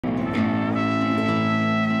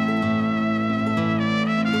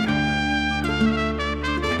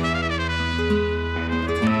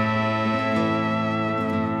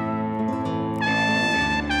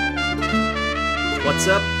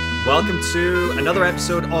What's up? Welcome to another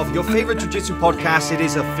episode of your favorite jiu-jitsu podcast. It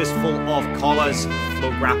is A Fistful of Collars,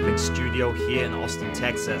 FloGrappling studio here in Austin,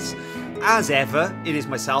 Texas. As ever, it is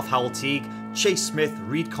myself, Howell Teague, Chase Smith,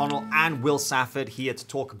 Reed Connell, and Will Safford here to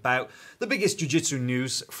talk about the biggest jiu-jitsu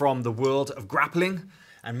news from the world of grappling.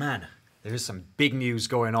 And man, there is some big news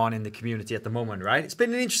going on in the community at the moment, right? It's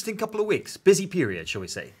been an interesting couple of weeks. Busy period, shall we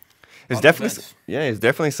say. There's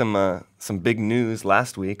definitely some big news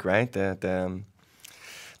last week, right?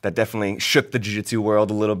 That definitely shook the jiu-jitsu world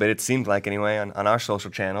a little bit. It seemed like anyway on our social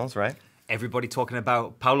channels, right? Everybody talking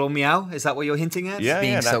about Paulo Miyao? Is that what you're hinting at? Yeah,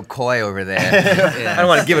 being so coy over there. I don't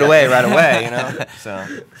want to give it away right away, you know.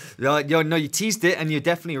 So no, you teased it, and you're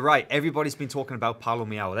definitely right. Everybody's been talking about Paulo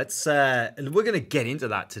Miyao. We're going to get into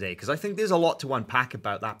that today because I think there's a lot to unpack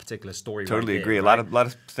about that particular story. Totally agree. Right? A lot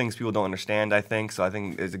of things people don't understand, I think. So I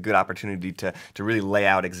think it's a good opportunity to really lay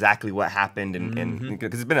out exactly what happened, and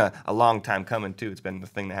because it's been a long time coming too. It's been the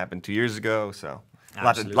thing that happened 2 years ago, so.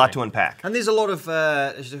 Lot to unpack. And there's a lot of,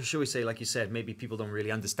 shall we say, like you said, maybe people don't really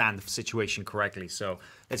understand the situation correctly. So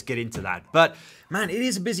let's get into that. But man, it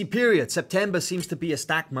is a busy period. September seems to be a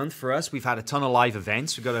stacked month for us. We've had a ton of live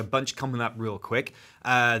events. We've got a bunch coming up real quick.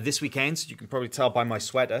 This weekend, you can probably tell by my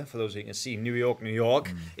sweater, for those of you who can see, New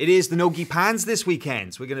York. It is the Nogi Pans this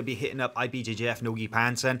weekend. We're going to be hitting up IBJJF Nogi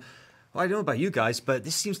Pans. And well, I don't know about you guys, but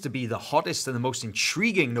this seems to be the hottest and the most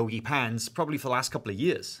intriguing Nogi Pans probably for the last couple of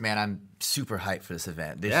years. Man, I'm super hyped for this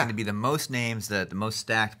event. There's going to be the most names, the most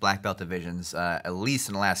stacked black belt divisions, at least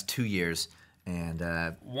in the last 2 years. And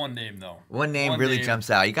one name, though. One name really jumps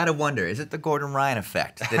out. You got to wonder, is it the Gordon Ryan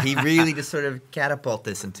effect? Did he really just sort of catapult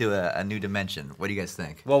this into a new dimension? What do you guys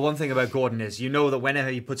think? Well, one thing about Gordon is you know that whenever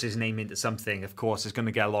he puts his name into something, of course, it's going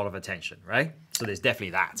to get a lot of attention, right? So there's definitely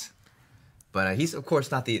that. But he's, of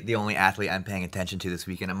course, not the only athlete I'm paying attention to this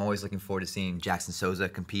weekend. I'm always looking forward to seeing Jackson Souza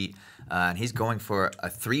compete. And he's going for a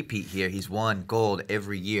three-peat here. He's won gold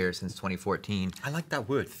every year since 2014. I like that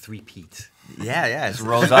word, three-peat. Yeah. It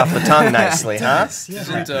rolls off the tongue nicely, huh?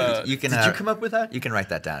 Yeah. Did you come up with that? You can write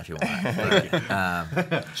that down if you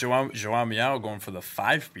want. Joao Miyao going for the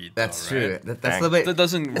five-peat. That's though, true. Right? That's a little bit. That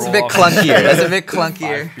doesn't. It's roll a bit off. clunkier. That's a bit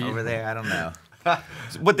clunkier over there. I don't know.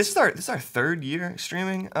 What this is our third year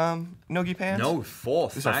streaming Nogi Pans? No,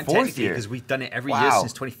 fourth. This is our fourth year. Because we've done it every year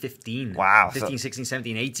since 2015. Wow. 15, 16,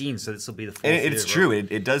 17, 18. So this will be the fourth And year. it's true.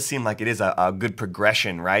 It does seem like it is a good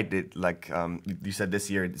progression, right? You said this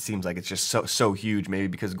year, it seems like it's just so huge, maybe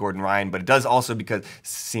because of Gordon Ryan, but it does also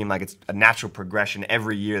seem like it's a natural progression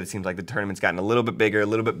every year. It seems like the tournament's gotten a little bit bigger, a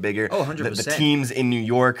little bit bigger. Oh, 100%. The teams in New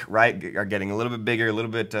York, right, are getting a little bit bigger, a little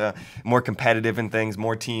bit more competitive and things,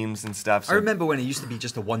 more teams and stuff. So. I remember when it used to be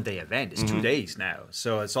just a one-day event. It's 2 days now.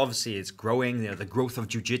 So it's growing, the growth of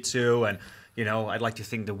jiu-jitsu, and I'd like to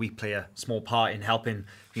think that we play a small part in helping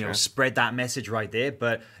spread that message right there.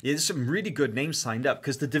 But there's some really good names signed up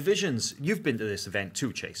because the divisions, you've been to this event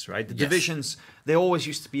too, Chase, right? The divisions, they always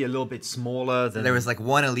used to be a little bit smaller than there was like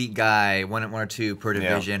one elite guy, one or two per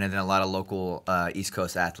division, and then a lot of local East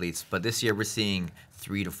Coast athletes. But this year we're seeing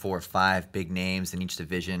 3 to 4 or 5 big names in each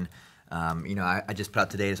division. I just put out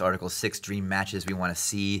today this article, 6 dream matches we want to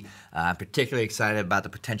see. I'm particularly excited about the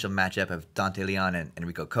potential matchup of Dante Leon and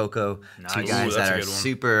Enrico Coco. Nice. 2 guys Ooh, that are that's a good one.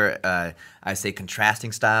 super, I say,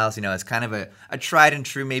 contrasting styles. It's kind of a tried and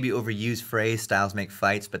true, maybe overused phrase, styles make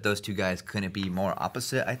fights, but those 2 guys couldn't be more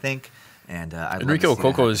opposite, I think. And Enrico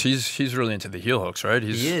Coco he's really into the heel hooks, right?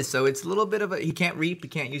 He is. So it's a little bit of he can't reap, he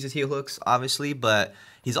can't use his heel hooks, obviously, but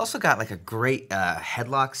he's also got like a great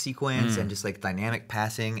headlock sequence and just like dynamic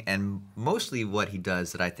passing. And mostly what he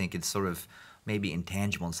does that I think is sort of maybe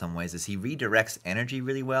intangible in some ways is he redirects energy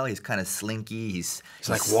really well. He's kind of slinky. He's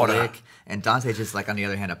like water. Slick. And Dante's just like, on the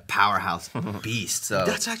other hand, a powerhouse beast. So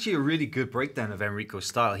that's actually a really good breakdown of Enrico's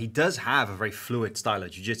style. He does have a very fluid style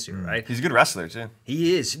of jiu-jitsu, right? He's a good wrestler too.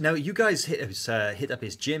 He is. Now, you guys hit up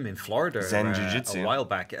his gym in Florida Zen Jiu-Jitsu. a while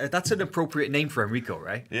back. That's an appropriate name for Enrico,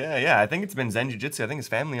 right? Yeah. I think it's been Zen Jiu-Jitsu. I think his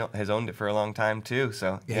family has owned it for a long time too.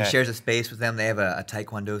 So he shares a space with them. They have a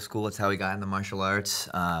Taekwondo school. That's how he got into martial arts.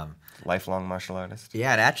 Lifelong martial artist.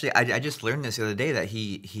 Yeah, and actually, I just learned this the other day that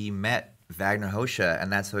he met Vagner Rocha,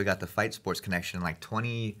 and that's how he got the Fight Sports connection in like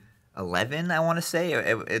 2011, I want to say.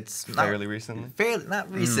 It's Fairly recently?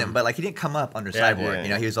 Not recent, but like he didn't come up under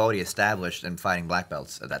Cyborg. He was already established and fighting black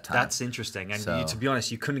belts at that time. That's interesting. And to be honest,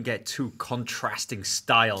 you couldn't get 2 contrasting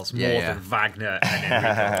styles more than Vagner and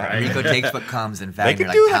Enrico, right? Enrico takes what comes, and Vagner They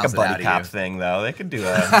could do like a pounds it out buddy of cop you. thing, though. They could do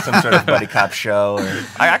some sort of buddy cop show.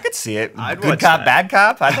 I could see it. I'd Good watch cop, that. bad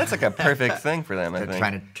cop. That's like a perfect thing for them, I They're think.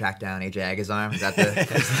 trying to track down AJ Agazarm. Is that the?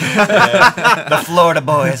 The Florida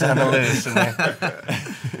boys on the loose.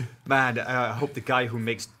 Man, I hope the guy who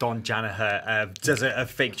makes Don Janaher does a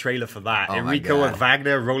fake trailer for that. Oh my Enrico and God.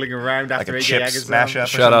 Wagner rolling around Like after a AJ Chips Agazarm. smash up.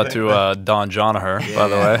 Shout out to Don Jonaher, by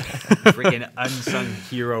the way. Freaking unsung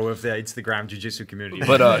hero of the Instagram jiu-jitsu community.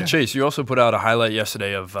 But Chase, you also put out a highlight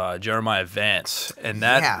yesterday of Jeremiah Vance, and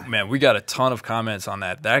that man, we got a ton of comments on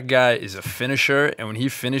that. That guy is a finisher, and when he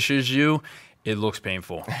finishes you, it looks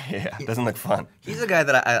painful. Yeah, it doesn't look fun. He's a guy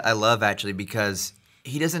that I love, actually, because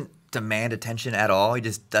he doesn't demand attention at all. He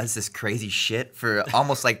just does this crazy shit for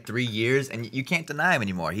almost like 3 years, and you can't deny him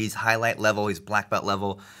anymore. He's highlight level, he's black belt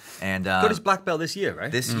level. And got his black belt this year, right?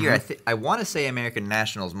 This year, I want to say American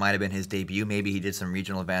Nationals might have been his debut. Maybe he did some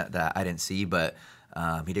regional event that I didn't see, but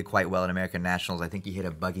he did quite well at American Nationals. I think he hit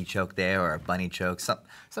a buggy choke there or a bunny choke,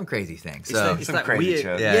 some crazy thing. So It's Some that crazy weird,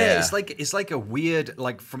 choke. yeah, Yeah. it's like a weird,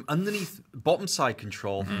 like from underneath bottom side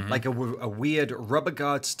control, like a weird rubber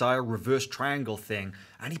guard style reverse triangle thing,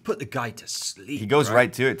 and he put the guy to sleep. He goes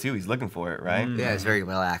right to it too. He's looking for it, right? yeah, it's very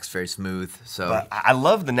relaxed, very smooth. So But I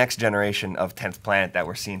love the next generation of 10th Planet that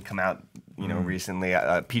we're seeing come out, recently.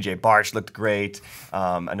 PJ Barch looked great.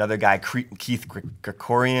 Another guy, Keith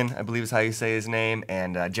Gregorian, I believe is how you say his name,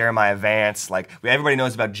 and Jeremiah Vance. Like everybody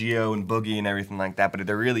knows about Geo and Boogie and everything like that, but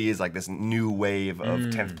there really is like this new wave of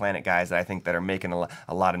 10th Planet guys that I think that are making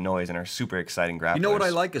a lot of noise and are super exciting grapplers. You know what I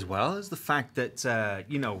like as well is the fact that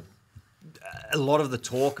a lot of the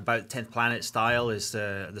talk about 10th Planet style is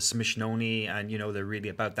the submission only, and they're really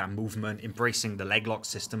about that movement, embracing the leg lock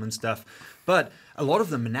system and stuff. But a lot of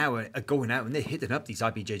them now are going out and they're hitting up these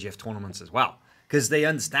IBJJF tournaments as well, because they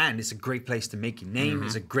understand it's a great place to make your name.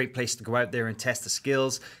 It's a great place to go out there and test the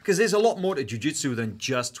skills, because there's a lot more to jiu-jitsu than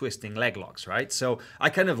just twisting leg locks, right? So I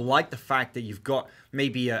kind of like the fact that you've got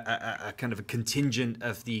maybe a kind of a contingent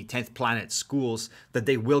of the 10th Planet schools that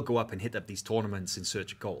they will go up and hit up these tournaments in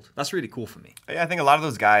search of gold. That's really cool for me. Yeah, I think a lot of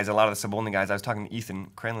those guys, a lot of the sub-only guys, I was talking to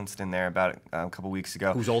Ethan Kralinston there about it a couple weeks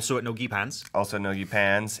ago. Who's also at No-Gi Pants. Also No-Gi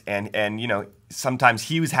Pans, and sometimes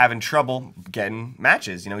he was having trouble getting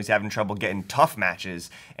matches. He's having trouble getting tough matches.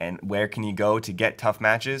 And where can you go to get tough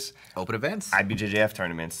matches? open events. IBJJF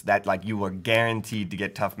tournaments. That you are guaranteed to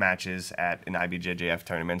get tough matches at an IBJJF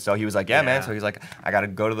tournament. So he was like, yeah, man. So he's like, I got to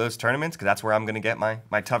go to those tournaments because that's where I'm going to get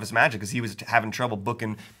my toughest match, because he was having trouble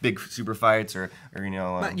booking big super fights or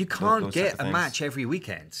Man, you can't those get type of a things. match every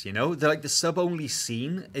weekend. The sub-only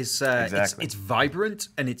scene is Exactly. it's vibrant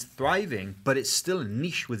and it's thriving, but it's still a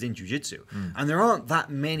niche within jiu-jitsu. And there aren't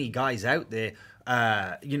that many guys out there,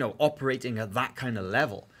 operating at that kind of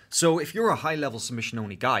level. So if you're a high-level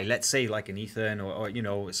submission-only guy, let's say like an Ethan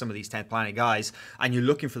or some of these 10th Planet guys, and you're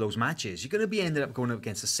looking for those matches, you're going to be ended up going up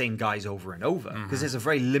against the same guys over and over, because there's a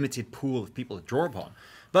very limited pool of people to draw upon.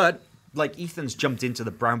 But like Ethan's jumped into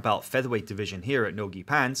the brown belt featherweight division here at No-Gi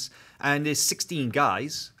Pants, and there's 16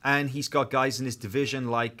 guys, and he's got guys in his division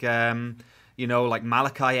like like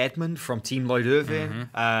Malachi Edmond from Team Lloyd Irvin,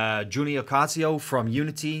 Junior Ocasio from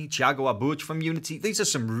Unity, Thiago Abuj from Unity. These are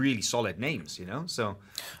some really solid names, So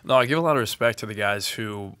No, I give a lot of respect to the guys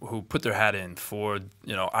who put their hat in for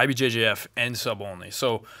IBJJF and sub only.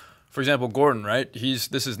 So, for example, Gordon, right?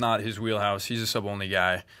 This is not his wheelhouse. He's a sub only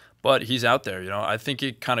guy, but he's out there. I think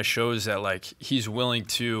it kind of shows that like he's willing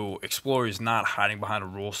to explore. He's not hiding behind a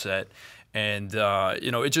rule set, and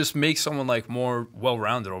it just makes someone like more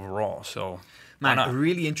well-rounded overall. So. Man, a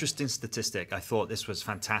really interesting statistic. I thought this was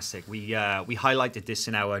fantastic. We highlighted this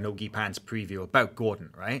in our No-Gi Pants preview about Gordon,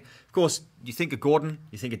 right? Of course, you think of Gordon,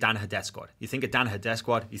 you think of Danaher Death Squad. You think of Danaher Death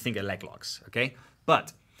Squad, you think of leg locks, okay?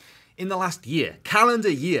 But in the last year, calendar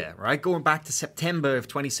year, right, going back to September of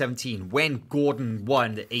 2017, when Gordon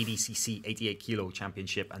won the ADCC 88 Kilo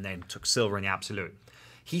Championship and then took silver in the Absolute,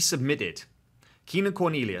 he submitted Keenan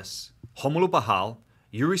Cornelius, Romulo Bahal,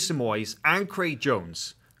 Yuri Simoes, and Craig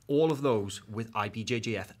Jones, all of those with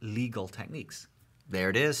IBJJF legal techniques. There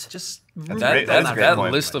it is. Just That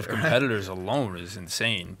list of competitors alone is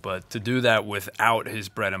insane. But to do that without his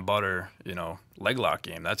bread and butter, leg lock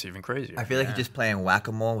game, that's even crazier. I feel like he's just playing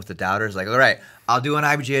whack-a-mole with the doubters. Like, all right, I'll do an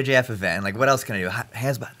IBJJF event. Like, what else can I do?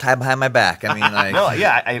 Hands tied behind my back. I mean, like... No,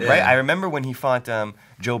 yeah, right. I remember when he fought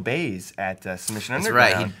Joe Bays at Submission That's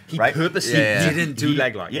Underground. right. He purposely didn't do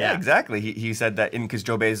leg lock. Yeah, exactly. He said that because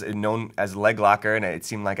Joe Bays is known as a leg locker, and it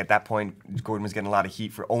seemed like at that point Gordon was getting a lot of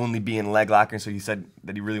heat for only being leg locker, so he said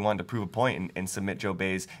that he really wanted to prove a point and submit Joe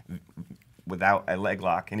Bays without a leg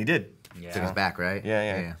lock, and he did. Took his back, right?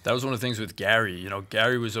 Yeah. That was one of the things with Gary.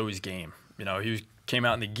 Gary was always game. He came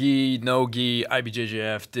out in the gi, no gi,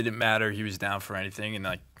 IBJJF, didn't matter. He was down for anything, and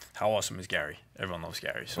like, how awesome is Gary? Everyone loves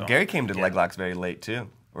Gary. So Well, Gary came to leg locks very late too.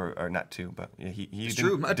 Or not too, but he It's didn't,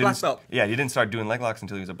 true, a black belt. Yeah, he didn't start doing leg locks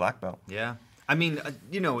until he was a black belt. Yeah. I mean,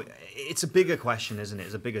 it's a bigger question, isn't it?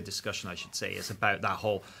 It's a bigger discussion, I should say. It's about that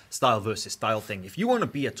whole style versus style thing. If you want to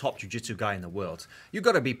be a top jiu-jitsu guy in the world, you've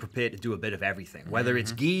got to be prepared to do a bit of everything. Whether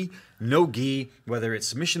it's gi, no gi, whether it's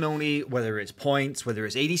submission only, whether it's points, whether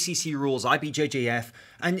it's ADCC rules, IBJJF.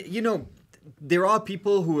 And, there are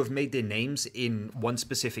people who have made their names in one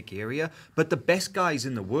specific area, but the best guys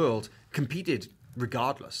in the world competed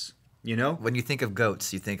regardless. When you think of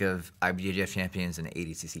GOATs, you think of IBJJF champions and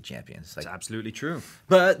ADCC champions. That's absolutely true.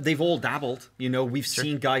 But they've all dabbled. We've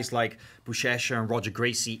seen guys like Buchecha and Roger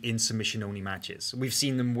Gracie in submission-only matches. We've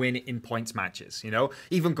seen them win in points matches,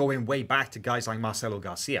 Even going way back to guys like Marcelo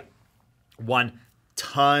Garcia. Won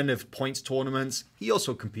ton of points tournaments. He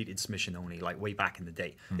also competed submission-only, like way back in the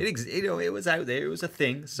day. It was out there. It was a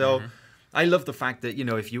thing. So... I love the fact that,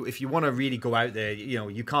 if you want to really go out there,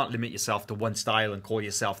 you can't limit yourself to one style and call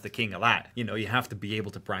yourself the king of that. You have to be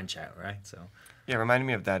able to branch out, right? So. Yeah, reminded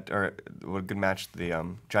me of that, or what a good match, the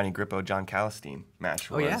Johnny Grippo, John Calistine match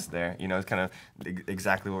was there. It's kind of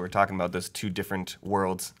exactly what we're talking about, those two different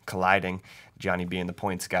worlds colliding, Johnny being the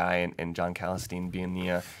points guy and John Calistine being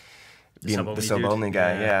the sub-only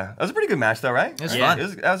guy. Yeah. That was a pretty good match, though, right? It was fun.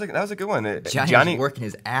 That was a good one. Johnny was working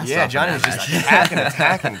his ass off. Yeah, Johnny was just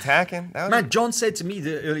attacking. Man, John said to me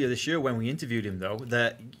earlier this year when we interviewed him, though,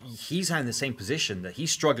 that he's in the same position, that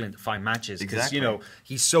he's struggling to find matches. Because,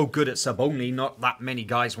 he's so good at sub-only, not that many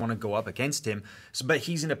guys want to go up against him. But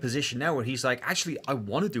he's in a position now where he's like, actually, I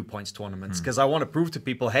want to do points tournaments because I want to prove to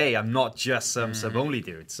people, hey, I'm not just some sub-only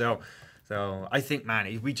dude. So I think,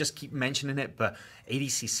 man, we just keep mentioning it, but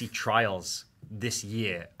ADCC trials this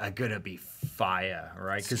year are going to be fire,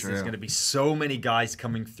 right? Because there's going to be so many guys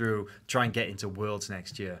coming through, try and get into Worlds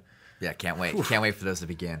next year. Yeah, can't wait. Can't wait for those to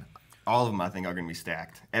begin. All of them, I think, are going to be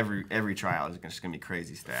stacked. Every trial is just going to be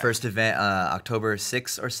crazy stacked. First event, October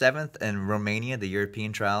 6th or 7th in Romania, the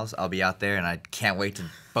European trials. I'll be out there, and I can't wait to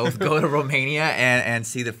both go to Romania and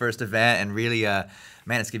see the first event. And really,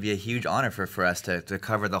 man, it's going to be a huge honor for us to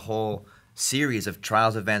cover the whole series of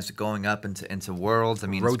trials events going up into Worlds. I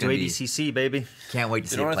mean, road to ADCC, baby. Can't wait to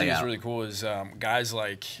see it play out. What I think is really cool is guys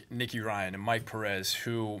like Nicky Ryan and Mike Perez,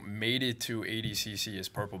 who made it to ADCC as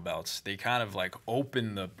purple belts. They kind of like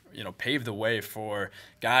opened paved the way for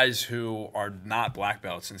guys who are not black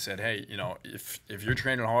belts and said, hey, if you're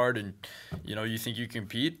training hard and you think you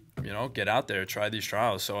compete, get out there, try these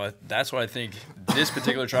trials. So that's why I think this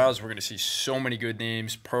particular trials, we're going to see so many good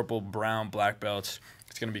names: purple, brown, black belts.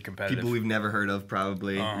 It's going to be competitive. People we've never heard of,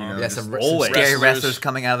 probably. Some scary wrestlers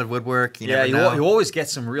coming out of the woodwork. You always get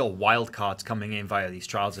some real wild cards coming in via these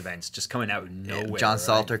trials events, just coming out of nowhere. John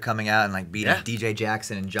Salter coming out and beating DJ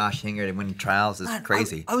Jackson and Josh Hinger to win trials is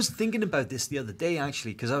crazy. I was thinking about this the other day,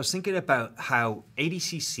 actually, because I was thinking about how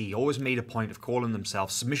ADCC always made a point of calling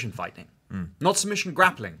themselves submission fighting, not submission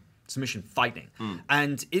grappling. Submission fighting.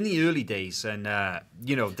 And in the early days, and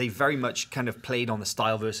they very much kind of played on the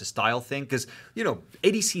style versus style thing, because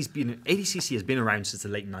ADCC has been around since the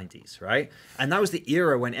late 90s, right? And that was the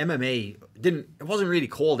era when MMA it wasn't really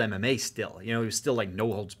called MMA still. It was still like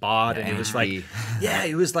no holds barred, and it was like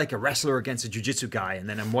it was like a wrestler against a jiu-jitsu guy, and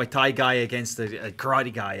then a Muay Thai guy against a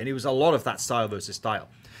karate guy, and it was a lot of that style versus style.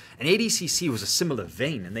 And ADCC was a similar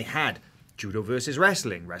vein, and they had judo versus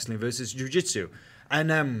wrestling, wrestling versus jiu-jitsu.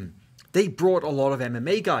 And they brought a lot of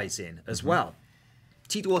MMA guys in as well.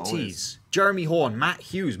 Tito Ortiz, Jeremy Horn, Matt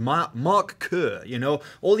Hughes, Mark Kerr,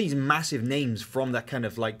 all these massive names from that kind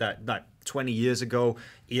of like that 20 years ago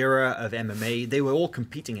era of MMA. They were all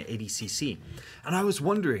competing at ADCC. And I was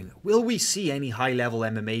wondering, will we see any high-level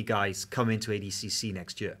MMA guys come into ADCC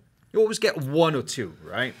next year? You always get one or two,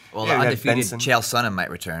 right? Well, the undefeated Chael Sonnen might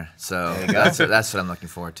return, so that's what I'm looking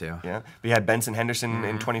forward to. Yeah, we had Benson Henderson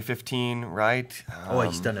in 2015. Right?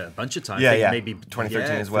 He's done it a bunch of times. Yeah, maybe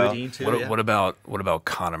 2013 as well. Too, what about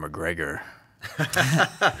Conor McGregor?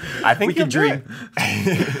 I think we can dream.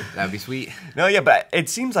 That'd be sweet. No, yeah, but it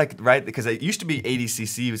seems like, right, because it used to be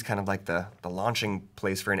ADCC was kind of like the launching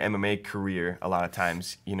place for an MMA career a lot of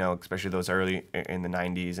times, especially those early in the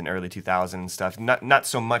 90s and early 2000s and stuff. Not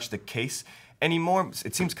so much the case anymore.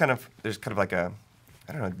 It seems there's kind of like a,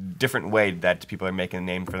 I don't know, different way that people are making a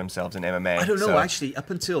name for themselves in MMA. I don't know, actually,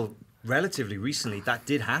 up until relatively recently, that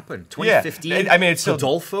did happen. 2015, it's still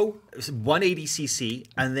Rodolfo won ADCC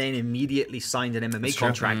and then immediately signed an MMA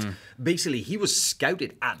contract. Basically, he was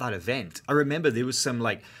scouted at that event. I remember there was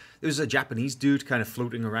a Japanese dude kind of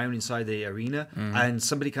floating around inside the arena, and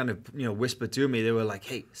somebody kind of whispered to me. They were like,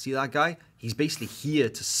 "Hey, see that guy? He's basically here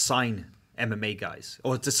to sign MMA guys,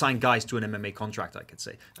 or to sign guys to an MMA contract, I could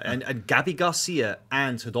say. And Gabby Garcia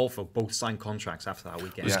and Rodolfo both signed contracts after that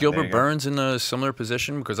weekend. Was Gilbert Burns in a similar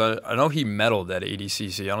position? Because I know he medaled at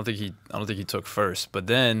ADCC. I don't think he took first, but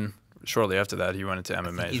then shortly after that, he went into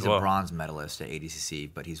MMA he's as well. a bronze medalist at ADCC,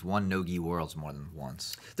 but he's won no-gi worlds more than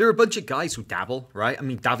once. There are a bunch of guys who dabble, right? I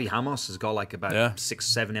mean, Davi Hamos has got like about 6,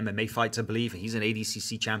 7 MMA fights, I believe. He's an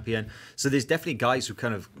ADCC champion. So there's definitely guys who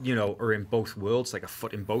kind of, are in both worlds, like a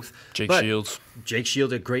foot in both. Jake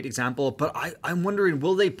Shields, a great example. But I'm wondering,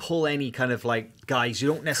 will they pull any kind of like guys you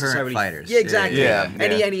don't necessarily... Current fighters. Yeah, exactly. Yeah.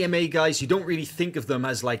 Any MMA guys, you don't really think of them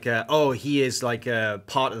as like, he is like a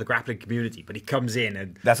part of the grappling community, but he comes in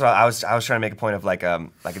and... That's what I was trying to make a point of, like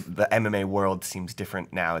the MMA world seems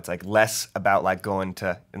different now. It's like less about like going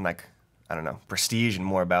to I don't know, prestige, and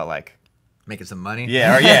more about like making some money.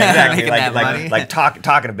 Yeah, exactly. Making that money. like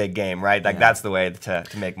talking a big game, right? Like that's the way to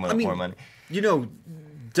make more money.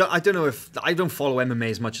 I don't know if I don't follow MMA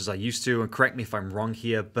as much as I used to, and correct me if I'm wrong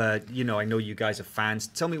here, but I know you guys are fans.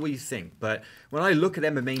 Tell me what you think. But when I look at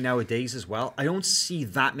MMA nowadays as well, I don't see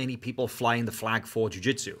that many people flying the flag for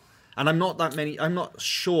jiu-jitsu. And I'm not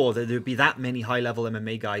sure that there'd be that many high-level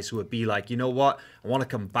MMA guys who would be like, you know what, I want to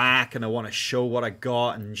come back and I want to show what I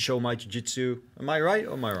got and show my jiu-jitsu. Am I right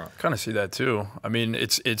or am I wrong? Kind of see that too. I mean,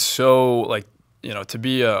 it's so like, to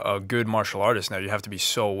be a good martial artist now, you have to be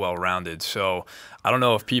so well-rounded. So I don't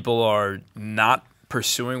know if people are not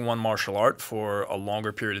pursuing one martial art for a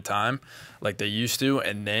longer period of time like they used to,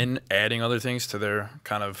 and then adding other things to their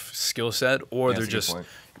kind of skill set, or they're just,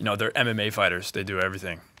 they're MMA fighters. They do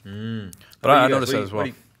everything. But I noticed that as well.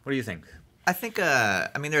 What do you think? I think, there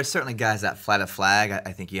are certainly guys that fly the flag.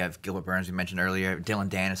 I think you have Gilbert Burns, we mentioned earlier, Dylan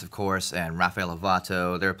Danis, of course, and Rafael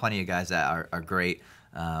Lovato. There are plenty of guys that are great.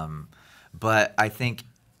 But I think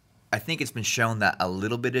it's been shown that a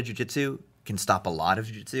little bit of jiu-jitsu can stop a lot of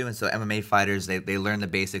jiu-jitsu. And so MMA fighters, they learn the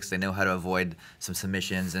basics. They know how to avoid some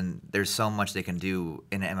submissions. And there's so much they can do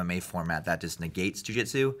in an MMA format that just negates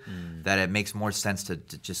jiu-jitsu that it makes more sense to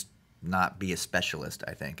just not be a specialist,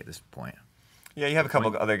 I think, at this point. Yeah, you have a couple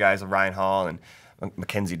of other guys, Ryan Hall and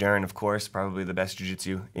Mackenzie Dern, of course, probably the best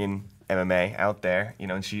jiu-jitsu in MMA out there.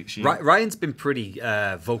 And she Ryan's been pretty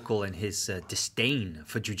vocal in his disdain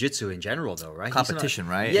for jiu-jitsu in general, though, right? Competition,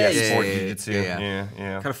 right? Yeah, sport jiu-jitsu. Yeah.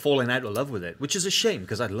 Kind of falling out of love with it, which is a shame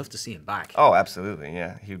because I'd love to see him back. Oh, absolutely.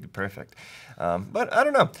 Yeah, he would be perfect. But I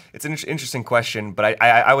don't know. It's an interesting question, but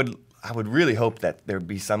I would really hope that there would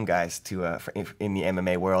be some guys in the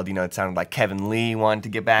MMA world. It sounded like Kevin Lee wanted to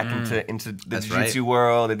get back into the jiu-jitsu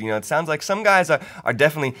world. And, it sounds like some guys are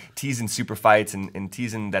definitely teasing super fights and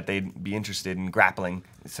teasing that they'd be interested in grappling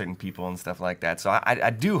certain people and stuff like that. So I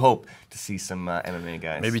do hope to see some MMA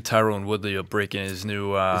guys. Maybe Tyrone Woodley will break in his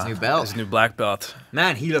new belt, his new black belt.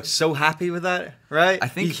 Man, he looks so happy with that, right? I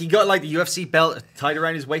think he got like the UFC belt tied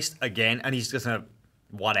around his waist again, and he's just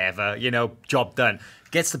whatever, job done.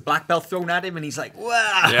 Gets the black belt thrown at him, and he's like,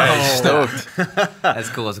 wow. Yeah, he's stoked. That's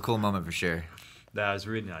cool. It's a cool moment for sure. That was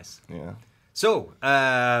really nice. Yeah. So,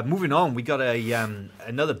 moving on, we got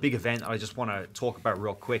another big event I just want to talk about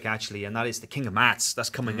real quick, actually, and that is the King of Mats. That's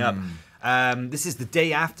coming up. This is the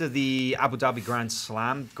day after the Abu Dhabi Grand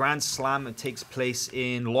Slam. Grand Slam takes place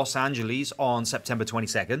in Los Angeles on September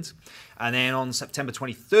 22nd. And then on September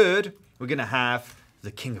 23rd, we're going to have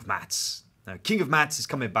the King of Mats. Now, King of Mats is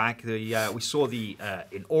coming back. We saw the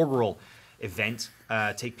inaugural event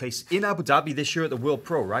take place in Abu Dhabi this year at the World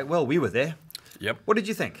Pro, right? Well, we were there. Yep. What did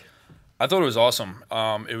you think? I thought it was awesome.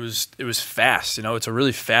 It was fast. It's a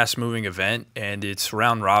really fast-moving event, and it's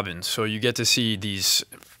round robin. So you get to see these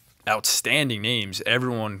outstanding names,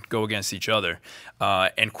 everyone go against each other,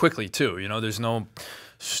 and quickly too. There's no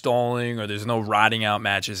stalling or there's no riding out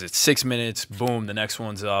matches. It's 6 minutes, boom, the next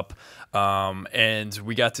one's up. And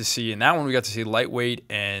we got to see, in that one, we got to see lightweight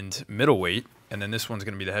and middleweight, and then this one's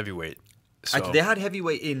going to be the heavyweight. So. Actually, they had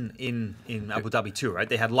heavyweight in Abu Dhabi too, right?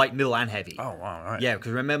 They had light, middle, and heavy. Oh, wow. All right. Yeah,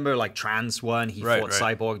 because remember, like, Trans won. He fought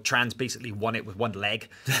Cyborg. Trans basically won it with one leg.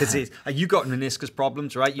 Because you got meniscus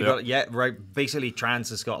problems, right? Basically, Trans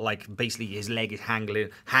has got, like, basically his leg is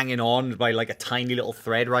hanging on by, like, a tiny little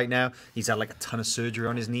thread right now. He's had, like, a ton of surgery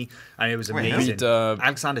on his knee. And it was amazing.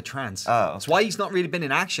 Alexander Trans. Oh. That's why he's not really been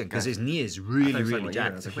in action, because his knee is really, really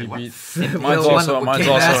jacked. Mine's also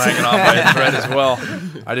hanging on by a thread as well.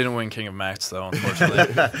 I didn't win King of Max, though,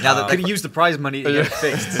 unfortunately. Now, could he use the prize money to get it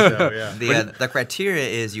fixed? So, yeah. The criteria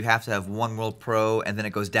is you have to have one World Pro, and then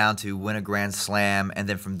it goes down to win a Grand Slam, and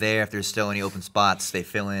then from there, if there's still any open spots, they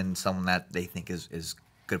fill in someone that they think is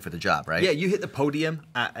good for the job, right? Yeah, you hit the podium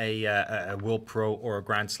at a World Pro or a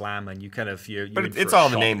Grand Slam, and you kind of But it's all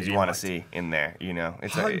the names you want to see in there, you know.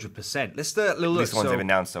 It's 100%. Let's start a little. At least the ones they've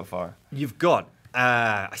announced so far. You've got.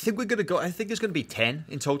 I think we're gonna go. I think there's gonna be 10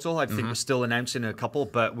 in total. I think we're still announcing a couple,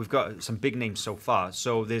 but we've got some big names so far.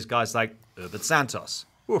 So there's guys like Herbert Santos,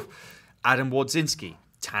 Adam Wardzinski,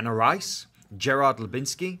 Tanner Rice, Gerard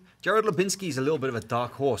Lubinsky. Gerard Lubinsky is a little bit of a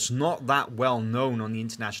dark horse, not that well known on the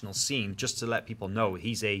international scene. Just to let people know,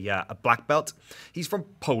 he's a black belt. He's from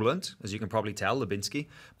Poland, as you can probably tell, Lubinsky,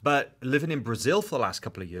 but living in Brazil for the last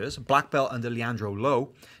couple of years. Black belt under Leandro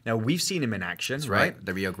Lowe. Now, we've seen him in action, That's right?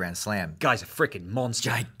 The Rio Grand Slam. Guy's a freaking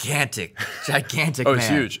monster. Gigantic Oh, man. he's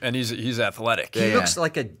huge, and he's athletic. He looks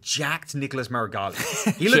like a jacked Nicholas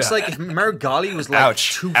Marigali. He looks like if Marigali was like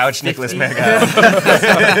ouch, Nicholas Marigali.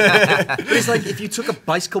 But it's like if you took a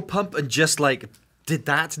bicycle pump and just like did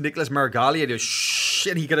that to Nicholas Marigali and it was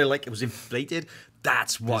shit, he got like it was inflated.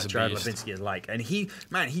 That's what Jared Levinsky is like. And he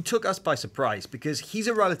took us by surprise because he's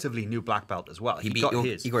a relatively new black belt as well. He beat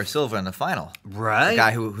Igor Silva in the final. Right. The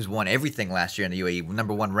guy who's won everything last year in the UAE,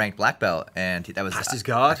 #1 ranked black belt. And that was, Passed his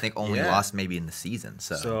guard. I think, only lost maybe in the season.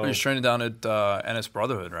 So He's training down at NS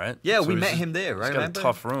Brotherhood, right? Yeah, so we met him there, right? He's got a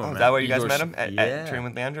tough room. Oh, is that where you guys met him? At training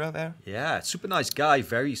with Leandro there? Yeah, super nice guy,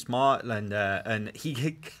 very smart, and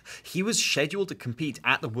he was scheduled to compete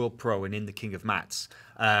at the World Pro and in the King of Mats.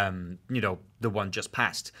 The one just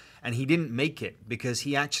passed. And he didn't make it because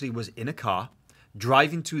he actually was in a car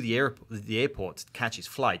driving to the airport to catch his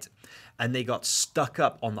flight. And they got stuck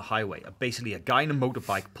up on the highway. Basically, a guy in a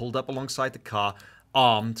motorbike pulled up alongside the car,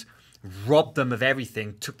 armed, robbed them of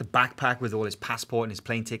everything, took the backpack with all his passport and his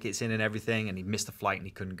plane tickets in and everything, and he missed the flight and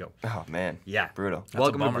he couldn't go. Oh, man. Yeah. Brutal.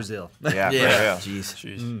 Welcome to Brazil. Yeah, for real.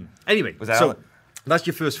 Jeez. Anyway, Was that that's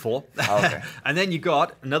your first 4. Oh, okay. And then you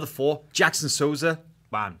got another 4, Jackson Souza.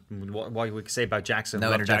 Man, what we could say about Jackson?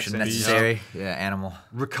 No introduction necessary. Yeah, animal.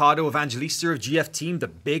 Ricardo Evangelista of GF Team, the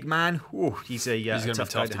big man. Ooh, he's a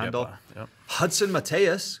tough guy to handle. Yep. Hudson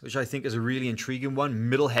Mateus, which I think is a really intriguing one.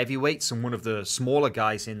 Middle heavyweights and one of the smaller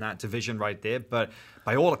guys in that division right there. But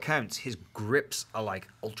by all accounts, his grips are like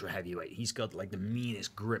ultra heavyweight. He's got like the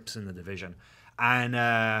meanest grips in the division.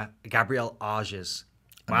 And Gabriel Arges.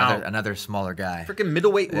 Wow. Another smaller guy. Freaking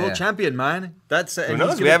middleweight world champion, man. That's who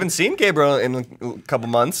knows? We haven't seen Gabriel in a couple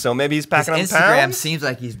months, so maybe he's packing on pounds. Instagram seems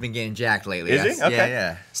like he's been getting jacked lately. Is he? Okay.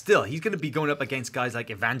 Yeah. Still, he's going to be going up against guys like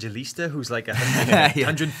Evangelista, who's like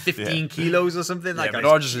 115 kilos or something. Yeah, but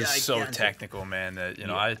Arges is so technical, man, that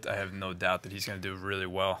I have no doubt that he's going to do really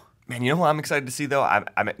well. Man, you know who I'm excited to see, though?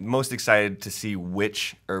 I'm most excited to see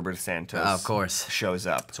which Herbert Santos of course. Shows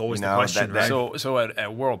up. It's always the question, right? So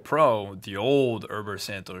at World Pro, the old Herbert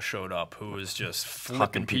Santos showed up, who was just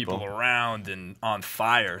flipping people around and on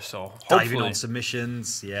fire. So diving hopefully on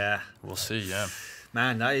submissions, we'll see, yeah.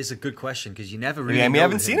 Man, that is a good question because you never really. Yeah, we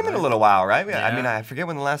haven't seen him in a little while, right? Yeah. I mean, I forget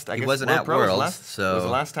when the last. He wasn't at Worlds, so was the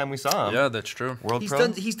last time we saw him. Yeah, that's true.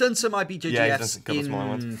 He's done some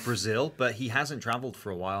IBJJFs in Brazil, but he hasn't traveled for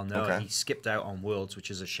a while. No, okay. He skipped out on Worlds, which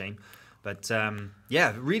is a shame. But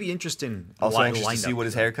really interesting. Also anxious to see what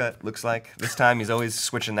his haircut looks like. This time he's always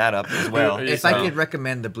switching that up as well. If I could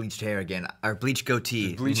recommend the bleached hair again, or bleached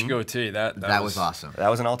goatee. Bleached goatee, that was awesome. That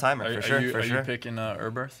was an all-timer for sure. Are you picking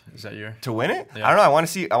Herbert? Is that your to win it? Yeah. I don't know. I want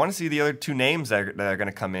to see the other 2 names that are going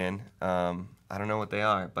to come in. I don't know what they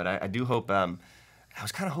are, but I do hope. I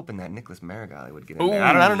was kind of hoping that Nicholas Marigali would get in there.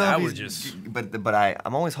 I don't know if he's but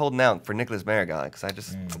I'm always holding out for Nicholas Marigali because I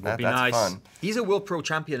just that's nice. fun. He's a world pro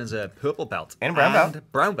champion as a purple belt and brown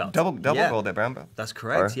belt. Brown belt. Double gold at brown belt. That's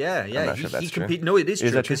correct. Or, yeah. I'm not sure that's true. No, it is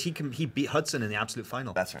true because he beat Hudson in the absolute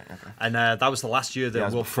final. That's right. Okay. And that was the last year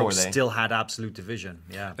that World Pro they still had absolute division.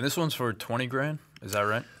 Yeah. And this one's for 20 grand. Is that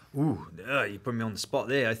right? Ooh, you put me on the spot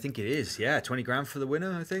there. I think it is. Yeah, 20 grand for the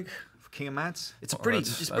winner. I think. King of Mats. It's a pretty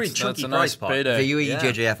chunky prize pot. The UAE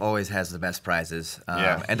JJF always has the best prizes.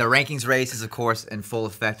 And the rankings race is, of course, in full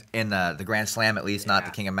effect in the Grand Slam, at least, not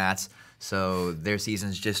the King of Mats. So their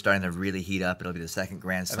season's just starting to really heat up. It'll be the second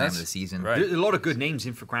Grand Slam of the season. Right. There's a lot of good names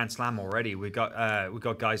in for Grand Slam already. We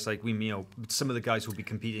got guys like some of the guys will be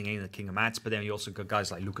competing in the King of Mats, but then you also got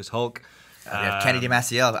guys like Lucas Hulk. We have Kennedy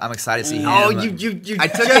Maciel. I'm excited to see him. Oh, you! I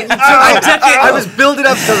took it. I was building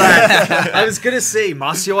up to that. I was gonna say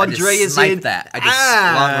Marcio Andre is in. That. I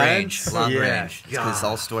just long range. Because it's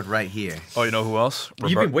all stored right here. Oh, you know who else?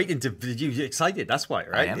 You've been waiting to. You're excited. That's why,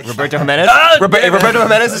 right? Roberto Jimenez. Roberto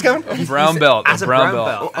Jimenez is coming. Brown belt. As a brown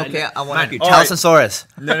belt. Okay, I want to do Chalcensaurus.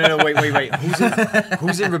 No. Wait.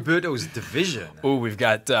 Who's in Roberto's division? Oh, we've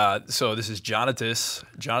got. So this is Jonatas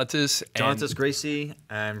Gracie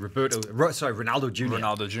and Roberto. sorry, Ronaldo Jr.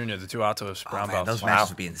 Ronaldo Jr., the two Atos brown belts. Those matches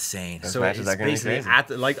would be insane. Those So matches it's are gonna be basically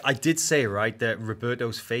crazy. like I did say, right, that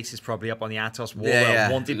Roberto's face is probably up on the Atos wall, Yeah.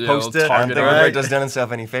 wanted Yeah, poster. little I don't target think on it. Roberto's done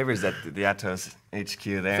himself any favors at the Atos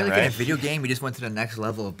HQ there, I feel like right? in a video game, he just went to the next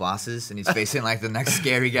level of bosses, and he's facing like the next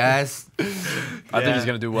scary guys. I think he's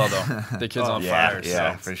gonna do well though. The kid's on yeah, fire.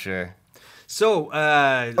 yeah, So. for sure. So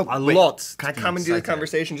a Wait, lot. Can I to be commandeer the excited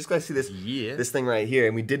conversation? Just because I see this, Yeah. this thing right here,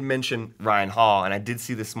 and we did mention Ryan Hall, and I did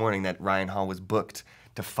see this morning that Ryan Hall was booked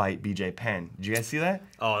to fight BJ Penn. Did you guys see that?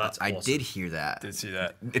 Oh, that's I awesome. did hear that. Did see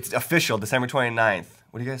that. It's official, December 29th.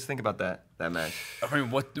 What do you guys think about that match? I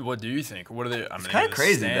mean, what do you think? What are they? I mean, Kind of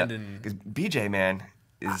crazy stand because BJ, man,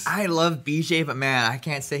 is I love BJ, but man, I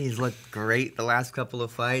can't say he's looked great the last couple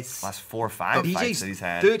of fights. last 4 or 5 fights BJ's that he's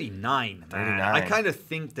had. 39, man. 39. I kind of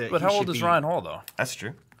think that. But he how old should is be- Ryan Hall though? That's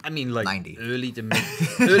true. I mean, like 90. early to mid,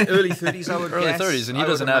 early 30s, I would Early guess. 30s, and he I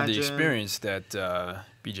would doesn't have the imagine. experience that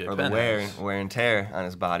BJ Or Penn the has. wear and tear on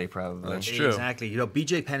his body, probably. That's true. Exactly. You know,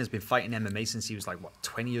 BJ Penn has been fighting MMA since he was like, what,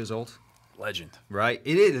 20 years old? Legend. Right?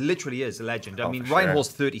 It literally is a legend. I Oh, mean, for Ryan sure. Hall's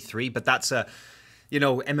 33, but that's you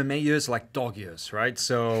know, MMA years are like dog years, right?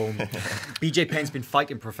 So BJ Penn's been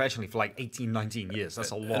fighting professionally for like 18, 19 years. That's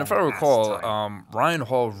a long And if I ass recall, time. Ryan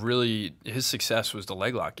Hall really his success was the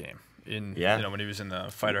leg lock game in Yeah. you know when he was in the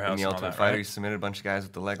fighter house In the and all Ultimate that, Fighter, right? he submitted a bunch of guys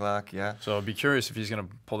with the leg lock, yeah. So I'd be curious if he's going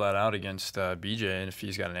to pull that out against BJ and if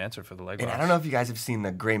he's got an answer for the leg And lock. I don't know if you guys have seen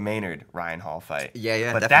the Gray Maynard Ryan Hall fight.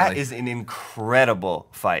 Yeah, But definitely. that is an incredible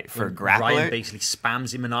fight for a grappler. Ryan basically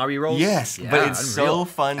spams Imanari rolls. Yes, Yeah, but it's unreal. so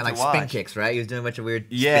fun And like to watch. spin kicks, right? He was doing a bunch of weird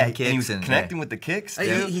Yeah, spin kicks. and he was connecting with the kicks,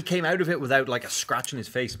 too. He came out of it without like a scratch on his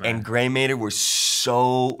face, man. And Gray Maynard was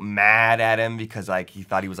so mad at him because like he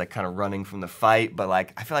thought he was like kind of running from the fight. But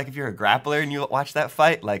like I feel like if you're a grappler and you watch that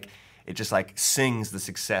fight, like it just like sings the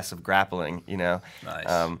success of grappling, you know.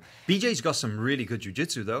 Nice. BJ's got some really good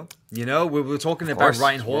jiu-jitsu, though. You know, we were talking about course,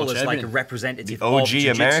 Ryan Hall world as like a champion. representative The OG of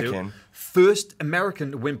jiu-jitsu. American. First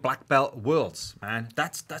American to win black belt worlds, man.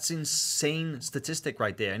 That's insane statistic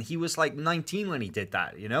right there. And he was like 19 when he did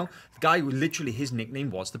that, you know? The guy who literally his nickname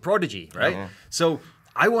was the Prodigy, right? Yeah. So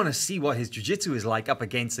I want to see what his jiu-jitsu is like up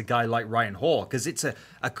against a guy like Ryan Hall, because it's a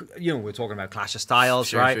you know, we're talking about Clash of Styles,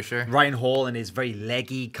 Sure, right? sure, sure. Ryan Hall and his very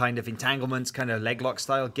leggy kind of entanglements, kind of leg lock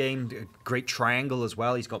style game, great triangle as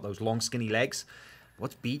well. He's got those long skinny legs.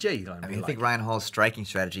 What's BJ going to I be mean, I like? think Ryan Hall's striking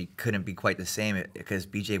strategy couldn't be quite the same because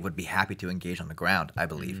BJ would be happy to engage on the ground, I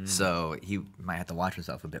believe. So he might have to watch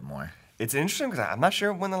himself a bit more. It's interesting because I'm not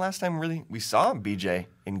sure when the last time really we saw BJ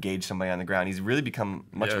engage somebody on the ground. He's really become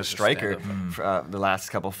much Yeah, of a it's a striker stand-up for the last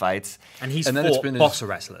couple fights. And he's And then it's fought been his- boxer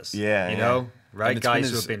wrestlers. Yeah, you yeah. know, right? And it's been Guys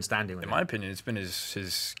who his- have been standing with In him. my opinion, it's been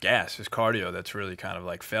his gas, his cardio that's really kind of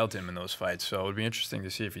like failed him in those fights. So it would be interesting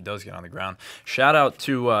to see if he does get on the ground. Shout out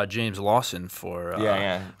to James Lawson for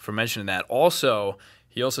for mentioning that. Also,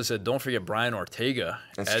 he also said, don't forget Brian Ortega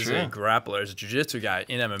That's as true. a grappler, as a jiu-jitsu guy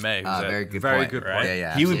in MMA. who's Very good very point. good point. Right? Yeah,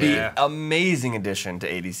 yeah. He would be Yeah. amazing addition to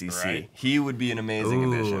ADCC. Right. He would be an amazing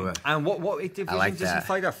Ooh. addition. And what division like does he that.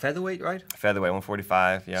 fight at? Featherweight, right? Featherweight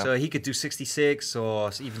 145, yeah. So he could do 66 or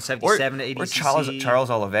even or 77 at ADCC. Charles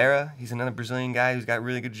Oliveira. He's another Brazilian guy who's got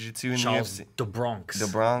really good jiu-jitsu in Charles the UFC. the Bronx. The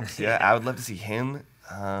Bronx, yeah. I would love to see him.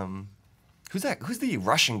 Who's that? Who's the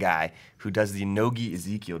Russian guy who does the Nogi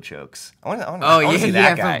Ezekiel chokes? I want to see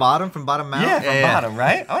that guy. from bottom out. Yeah, from bottom,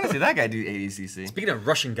 right? I want to see that guy do ADCC. Speaking of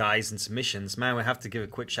Russian guys and submissions, man, we have to give a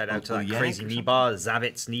quick shout out to that Ulyanik crazy or knee bar,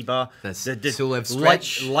 Zavit's knee bar. That's The Sulev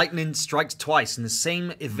stretch. lightning strikes twice in the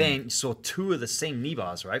same event. You saw two of the same knee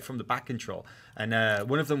bars, right, from the back control, and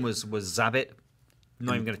one of them was Zavit. I'm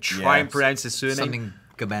not even going to try and pronounce his surname. Something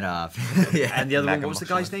Gomedov. Yeah. And the other one, what was the Nakamoto.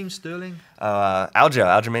 guy's name? Sterling.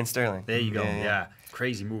 Aljamain Sterling. There you go. Yeah.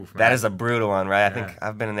 Crazy move, man. That is a brutal one, right? I think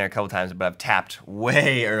I've been in there a couple times, but I've tapped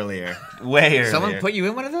way earlier. Way earlier. Someone put you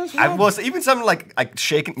in one of those? I was even something like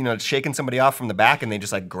shaking somebody off from the back, and they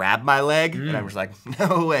just like grab my leg, and I was like,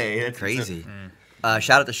 no way. It's Crazy.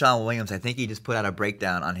 Shout out to Sean Williams. I think he just put out a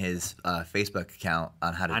breakdown on his Facebook account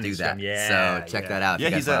on how to On do Instagram, that. yeah, So check yeah. that out. if Yeah,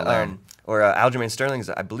 you guys he's wanna learn. Aljamain Sterling's,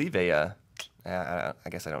 I believe, I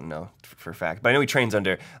guess I don't know for a fact, but I know he trains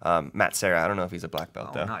under Matt Serra. I don't know if he's a black belt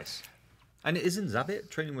Oh, though. nice. And isn't Zavit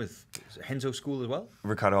training with Henzo School as well?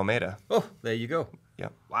 Ricardo Almeida. Oh, there you go.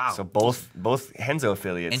 Yep. Wow. So both Henzo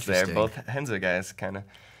affiliates there, Interesting. both Henzo guys, kind of.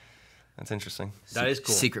 That's interesting. That is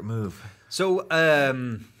cool. Secret move. So,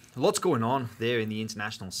 lots going on there in the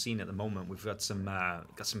international scene at the moment. We've got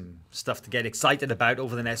some stuff to get excited about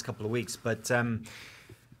over the next couple of weeks. But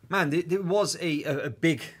man, there was a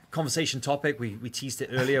big conversation topic. We teased it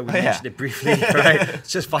earlier. We mentioned it briefly. Right?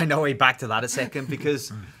 Let's just find our way back to that a second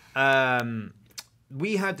because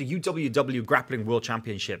we had the UWW Grappling World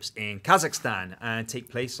Championships in Kazakhstan and take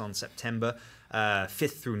place on September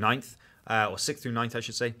 5th through 9th, or 6th through 9th, I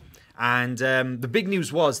should say. And the big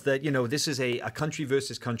news was that, this is a country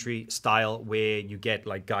versus country style where you get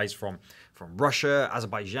like guys from Russia,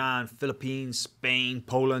 Azerbaijan, Philippines, Spain,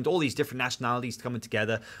 Poland, all these different nationalities coming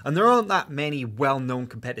together. And there aren't that many well-known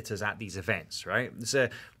competitors at these events, right? So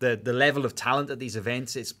the level of talent at these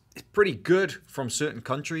events is pretty good from certain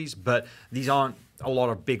countries, but these aren't a lot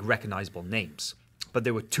of big recognizable names. But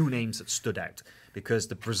there were two names that stood out because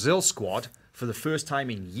the Brazil squad, for the first time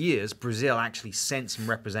in years, Brazil actually sent some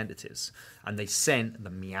representatives, and they sent the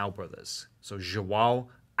Miyao brothers. So João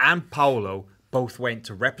and Paulo both went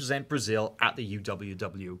to represent Brazil at the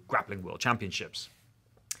UWW Grappling World Championships,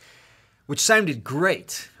 which sounded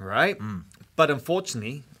great, right? But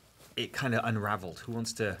unfortunately, it kind of unraveled. Who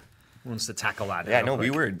wants to tackle that? Yeah, no,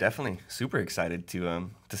 we were definitely super excited to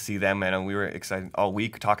see them, and we were excited all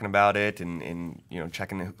week talking about it and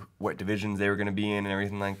checking what divisions they were going to be in and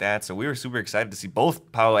everything like that. So we were super excited to see both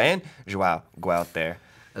Paulo and João go out there.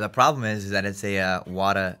 The problem is that it's a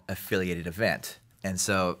WADA affiliated event. And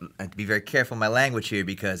so I have to be very careful in my language here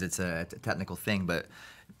because it's a technical thing. But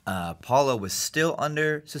Paulo was still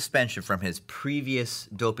under suspension from his previous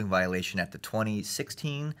doping violation at the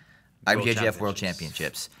 2016 IBJJF World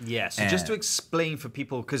Championships. Yeah, so just to explain for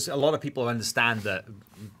people, because a lot of people understand that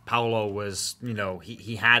Paulo was,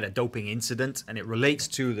 he had a doping incident, and it relates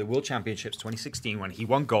to the World Championships 2016 when he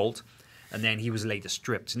won gold, and then he was later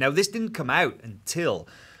stripped. Now, this didn't come out until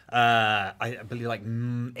I believe like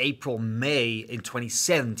April, May in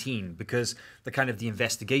 2017, because the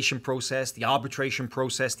investigation process, the arbitration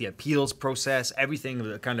process, the appeals process, everything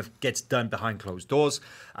that kind of gets done behind closed doors.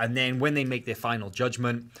 And then when they make their final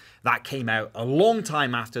judgment, that came out a long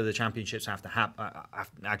time after the championships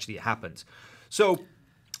actually happened. So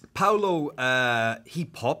Paulo, he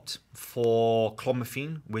popped for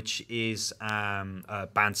clomiphene, which is a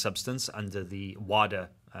banned substance under the WADA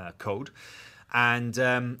code. And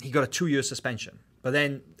he got a 2-year suspension. But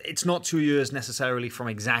then it's not 2 years necessarily from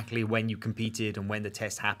exactly when you competed and when the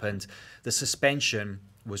test happened. The suspension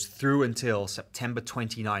was through until September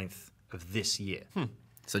 29th of this year.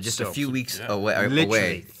 So just a few weeks away.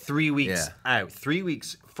 Literally 3 weeks out. 3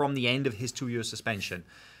 weeks from the end of his 2-year suspension,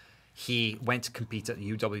 he went to compete at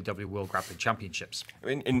the UWW World Grappling Championships.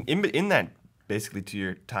 In that, basically to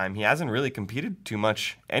your time, he hasn't really competed too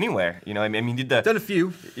much anywhere. He did done a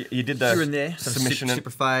few. He did the here and there, some super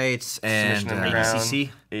fights and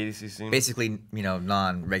ADCC. Basically,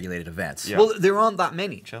 non-regulated events. Yeah. Well, there aren't that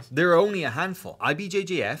many. There are only a handful.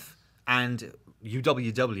 IBJJF and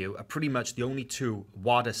UWW are pretty much the only two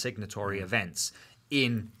WADA signatory events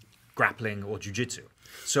in grappling or jiu-jitsu.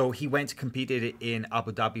 So he went to competed in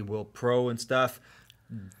Abu Dhabi World Pro and stuff.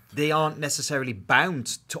 They aren't necessarily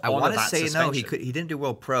bound to honor that suspension. No, he didn't do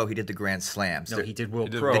World Pro, he did the Grand Slams. No, he did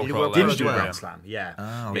World Pro. Didn't do Grand Slam, yeah.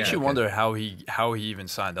 Oh, Makes you wonder how he even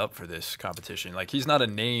signed up for this competition. Like, he's not a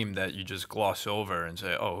name that you just gloss over and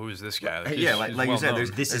say, oh, who is this guy? Like, like you said,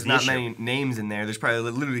 there's not many names in there. There's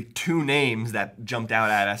probably literally two names that jumped out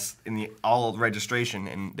at us in the all registration,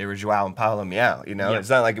 and they were João and Paulo Miyao. It's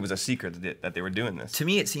not like it was a secret that they were doing this. To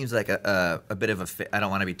me, it seems like a bit of a, I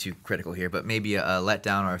don't want to be too critical here, but maybe a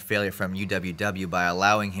letdown or a failure from UWW by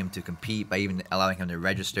allowing him to compete, by even allowing him to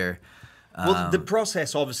register. Well, the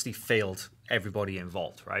process obviously failed everybody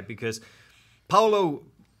involved, right? Because Paulo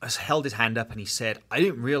has held his hand up and he said, I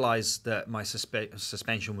didn't realize that my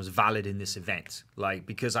suspension was valid in this event.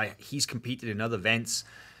 Because he's competed in other events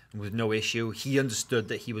with no issue. He understood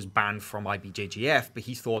that he was banned from IBJJF, but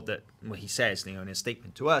he thought that, he says, in a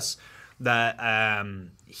statement to us, that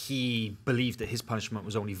he believed that his punishment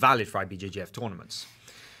was only valid for IBJJF tournaments.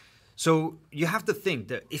 So you have to think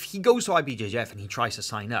that if he goes to IBJJF and he tries to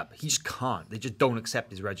sign up, he just can't. They just don't accept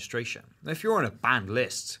his registration. Now, if you're on a banned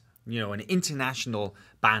list, an international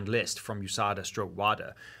banned list from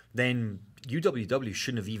USADA/WADA, then UWW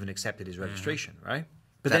shouldn't have even accepted his registration, right?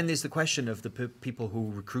 But then there's the question of the people who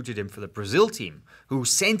recruited him for the Brazil team, who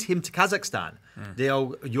sent him to Kazakhstan.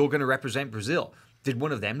 You're going to represent Brazil. Did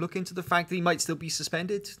one of them look into the fact that he might still be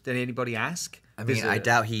suspended? Did anybody ask? I mean, I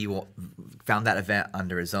doubt he found that event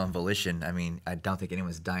under his own volition. I mean, I don't think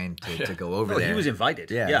anyone's dying to go over there. He was invited.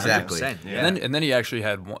 Yeah, exactly. Yeah. And then he actually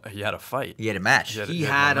had a fight. He had a match. He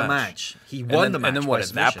had a match. He won the match. And then what? At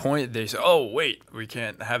that point, they said, "Oh, wait, we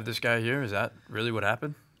can't have this guy here." Is that really what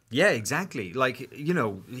happened? Yeah, exactly.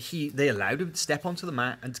 They allowed him to step onto the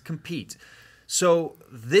mat and to compete. So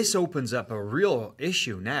this opens up a real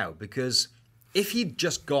issue now, because if he'd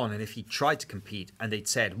just gone and if he tried to compete and they'd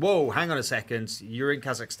said, whoa, hang on a second, you're in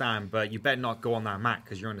Kazakhstan, but you better not go on that mat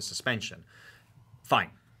because you're under suspension.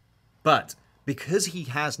 fine. But because he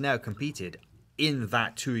has now competed in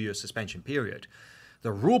that 2-year suspension period,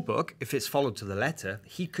 the rule book, if it's followed to the letter,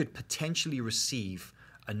 he could potentially receive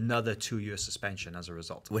another 2-year suspension as a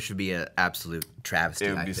result. Which would be an absolute travesty.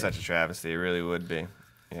 It would be such a travesty. It really would be.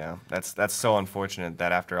 Yeah, that's so unfortunate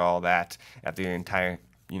that after all that, after the entire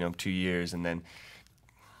 2 years, and then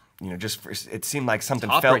it seemed like something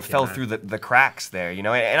fell through the cracks there. And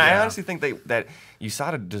I honestly think that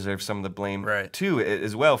USADA deserves some of the blame too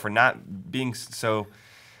as well for not being so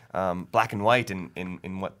black and white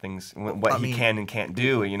in what he can and can't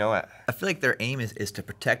do. I feel like their aim is to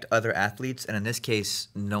protect other athletes, and in this case,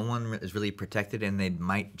 no one is really protected, and they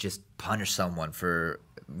might just punish someone for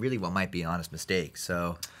really what might be an honest mistake.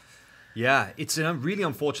 So, yeah, it's a really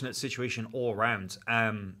unfortunate situation all around,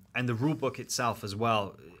 and the rule book itself as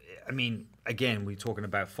well. I mean, again, we're talking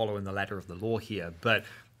about following the letter of the law here, but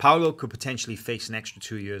Paulo could potentially face an extra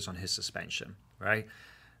 2 years on his suspension, right?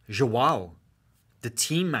 Joao, the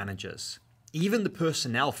team managers, even the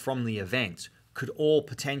personnel from the event could all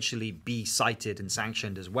potentially be cited and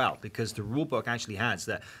sanctioned as well, because the rule book actually has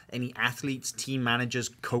that any athletes, team managers,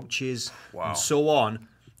 coaches, and so on,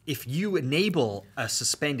 if you enable a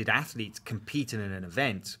suspended athlete to compete in an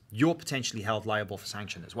event, you're potentially held liable for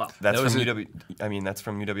sanction as well. That's from UW. I mean, that's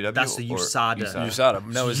from UWW. That's the USADA. USADA.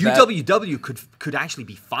 No, so UWW could actually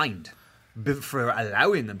be fined for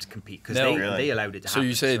allowing them to compete, because they allowed it to happen. So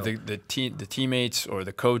you say the teammates or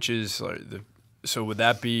the coaches, or so would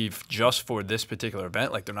that be just for this particular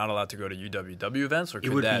event? Like they're not allowed to go to UWW events, or could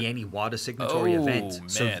it would be any WADA signatory event.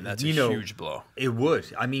 Oh man, that's a huge blow. It would.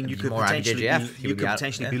 I mean, you could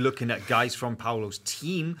potentially be looking at guys from Paulo's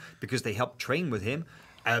team because they helped train with him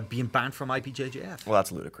being banned from IBJJF. Well,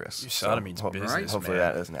 that's ludicrous. USADA means business. Right? Hopefully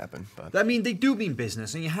that doesn't happen. But I mean, they do mean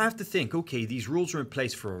business, and you have to think, okay, these rules are in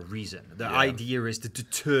place for a reason. The idea is to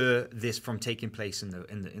deter this from taking place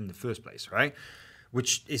in the first place, right?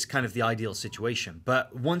 Which is kind of the ideal situation.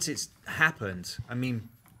 But once it's happened, I mean,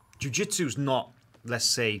 jiu-jitsu is not, let's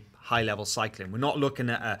say, high-level cycling. We're not looking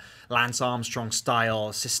at a Lance Armstrong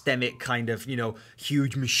style, systemic kind of,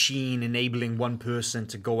 huge machine enabling one person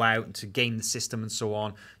to go out and to game the system and so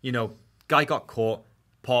on. Guy got caught,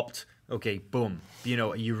 popped, okay, boom.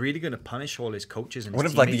 Are you really going to punish all his coaches and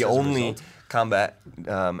his teammates? What if the only combat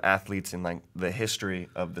athletes in the history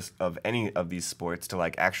of any of these sports to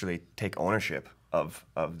actually take ownership of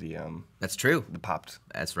the that's true. The popped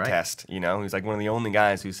that's right. test. He's one of the only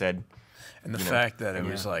guys who said. And the fact that it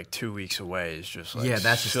was 2 weeks away is just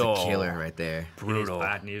that's just a killer right there. Brutal.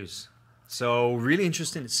 Bad news. So really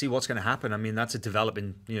interesting to see what's going to happen. I mean, that's a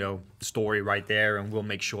developing story right there, and we'll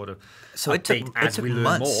make sure to update as we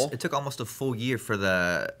learn more. It took almost a full year for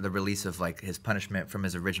the release of his punishment from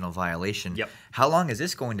his original violation. Yep. How long is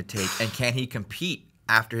this going to take, and can he compete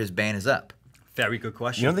after his ban is up? Very good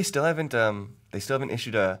question. They still haven't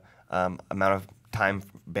issued a amount of time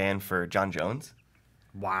ban for John Jones.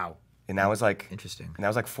 Wow. And that was interesting. And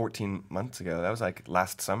that was 14 months ago. That was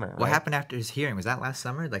last summer. Right? What happened after his hearing? Was that last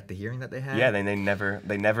summer? The hearing that they had? Yeah, they never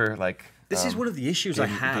This is one of the issues I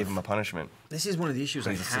have. Gave him a punishment. This is one of the issues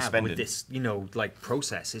I have with this,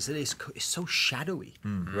 process. Is that it's so shadowy,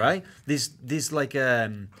 right? There's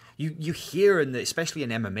you hear especially in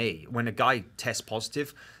MMA, when a guy tests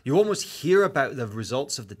positive, you almost hear about the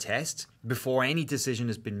results of the test before any decision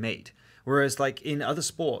has been made. Whereas in other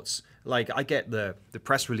sports, I get the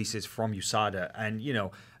press releases from USADA,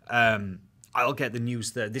 and I'll get the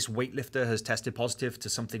news that this weightlifter has tested positive to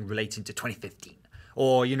something relating to 2015.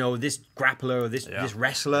 Or, this grappler or this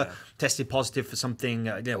wrestler tested positive for something,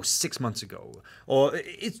 6 months ago. Or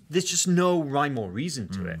there's just no rhyme or reason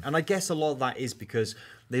to it. And I guess a lot of that is because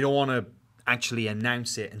they don't want to actually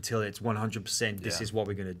announce it until it's 100% this is what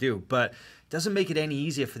we're going to do. But it doesn't make it any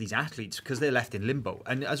easier for these athletes because they're left in limbo.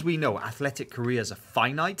 And as we know, athletic careers are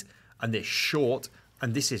finite and they're short.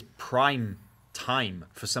 And this is prime time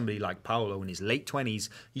for somebody like Paulo in his late 20s.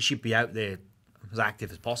 He should be out there as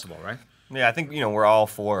active as possible, right? Yeah, I think, we're all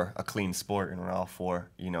for a clean sport, and we're all for,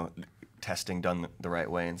 testing done the right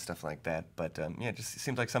way and stuff like that. But, it just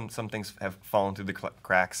seems like some things have fallen through the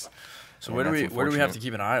cracks. So where do we have to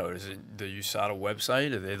keep an eye out? Is it the USADA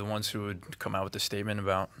website? Are they the ones who would come out with the statement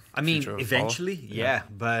about? I mean, eventually, yeah.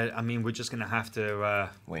 But I mean, we're just gonna have to,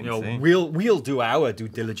 wait and see. We'll do our due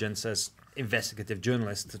diligence as investigative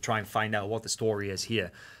journalists to try and find out what the story is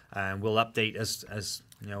here, and we'll update as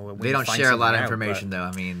when they don't share a lot of information, though.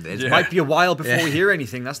 I mean, it might be a while before we hear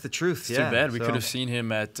anything. That's the truth. It's too bad. We could have seen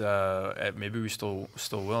him at maybe we still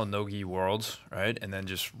will Nogi Worlds, right? And then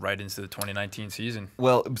just right into the 2019 season.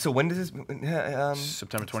 Well, so when does this?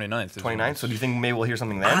 September 29th. 29th. So do you think maybe we'll hear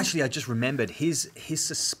something then? Actually, I just remembered his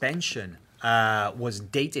suspension was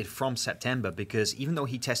dated from September because even though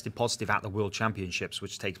he tested positive at the World Championships,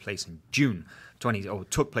 which took place in June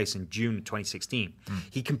 2016,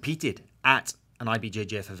 he competed at an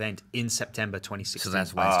IBJJF event in September 2016. So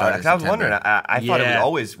that's why it started. I was wondering. I thought it was Yeah.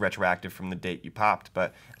 always retroactive from the date you popped,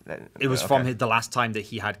 but It was from the last time that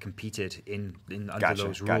he had competed in under Gotcha,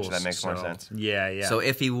 those rules. gotcha. That makes more sense. Yeah, yeah. So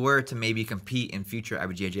if he were to maybe compete in future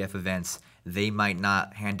IBJJF events, they might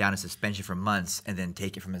not hand down a suspension for months and then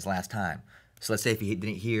take it from his last time. So let's say if he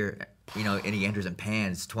didn't hear, any enters in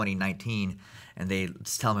PANS 2019, and they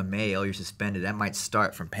tell him in May, oh, you're suspended, that might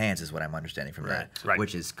start from PANS is what I'm understanding from that, Right.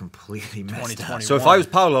 which is completely messed up. So if I was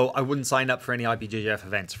Paulo, I wouldn't sign up for any IBJJF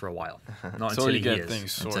events for a while. Not Until until you he get hears.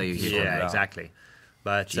 things Until sorted. you hear sorted Yeah, out. exactly.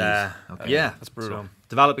 But Jeez. Okay. yeah, That's brutal. So,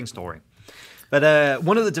 developing story. But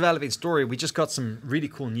one of the developing story, we just got some really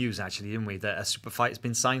cool news actually, didn't we? That a super fight has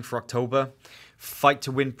been signed for October. Fight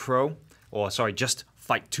to Win Pro, just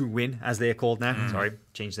Fight to Win as they are called now. Sorry,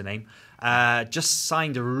 changed the name. Just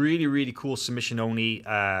signed a really, really cool submission only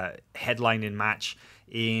headlining match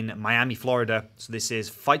in Miami, Florida. So this is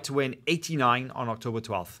Fight to Win 89 on October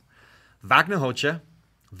 12th. Vagner Rocha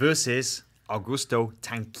versus Augusto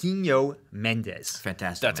Tanquinho Mendes.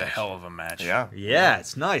 Fantastic. That's a match. hell of a match. yeah. Yeah,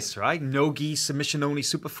 it's nice, right? No-gi submission only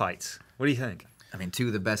super fight. What do you think? I mean, two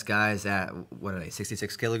of the best guys at, what are they,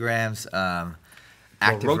 66 kilograms.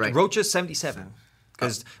 Active right. Rocha's 77.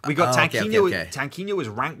 Because we got Tanquinho. okay. Tanquinho is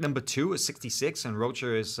ranked number 2 at 66, and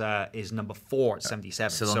Rocha is number 4 at 77.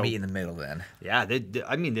 So they'll meet in the middle then. Yeah,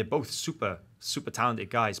 they're both super talented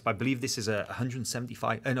guys. But I believe this is a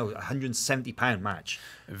 170-pound match.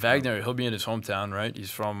 Wagner, he'll be in his hometown, right?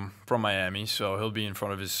 He's from Miami, so he'll be in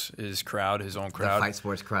front of his crowd, his own The crowd. Fight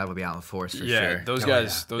Sports crowd will be out in force for Yeah, sure. those Oh,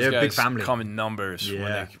 guys, yeah. those They're a big guys family. come in numbers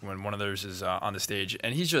Yeah. when one of theirs is on the stage,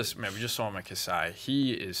 and he's just we just saw him at Kasai.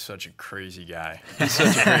 He is such a crazy guy. He's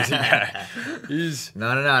such a crazy guy. He's No,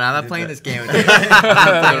 I'm not playing this game with you.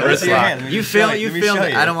 Wrist lock. You film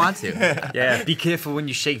it. I don't want to. Yeah, be careful when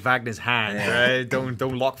you shake Wagner's hand, right?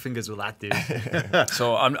 Don't lock fingers with that dude.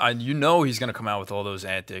 so he's gonna come out with all those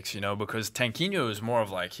antics, because Tanquinho is more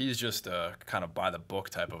of like he's just a kind of by the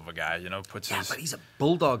book type of a guy, puts Yeah, his but he's a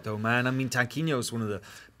bulldog, though, man. I mean, Tanquinho is one of the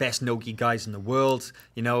best no-gi guys in the world.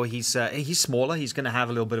 He's smaller. He's going to have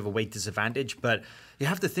a little bit of a weight disadvantage, but you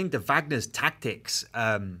have to think that Wagner's tactics.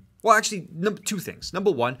 Well, actually, two things.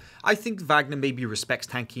 Number one, I think Wagner maybe respects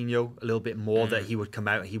Tanquinho a little bit more. That he would come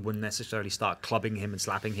out, he wouldn't necessarily start clubbing him and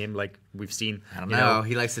slapping him like we've seen. I don't know.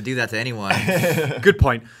 He likes to do that to anyone. Good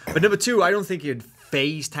point. But number two, I don't think he'd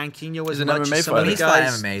phase Tanquinho as He's an much MMA as some of the He's fought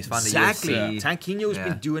guys. MMA. He's fought the Exactly. UFC. Tanquinho's Yeah.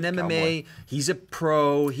 been doing MMA. He's a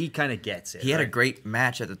pro. He kind of gets it. He had a right? great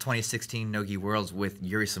match at the 2016 Nogi Worlds with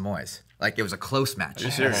Yuri Samois. Like, it was a close match.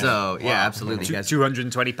 serious? So, yeah, absolutely. You guys-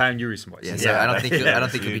 220-pound Yuri Samois. Yeah, so I don't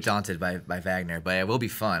think he'll be daunted by Wagner, but it will be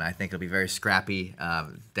fun. I think it'll be very scrappy.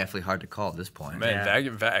 Definitely hard to call at this point. Man,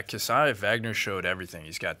 Kasai Wagner showed everything.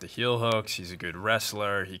 He's got the heel hooks. He's a good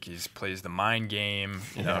wrestler. He plays the mind game.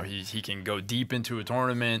 He can go deep into a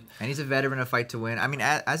tournament. And he's a veteran of Fight to Win. I mean,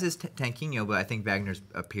 as is Tanquinho, but I think Wagner's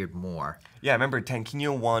appeared more. Yeah, I remember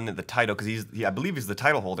Tanquinho won the title because I believe he's the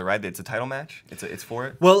title holder, right? It's a title match. It's for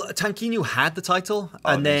it. Well, Tanquinho had the title,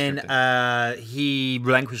 and they then he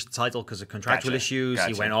relinquished the title because of contractual Gotcha, issues.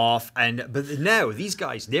 He gotcha. went off, but now these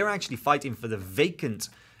guys, they're actually fighting for the vacant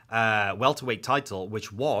welterweight title,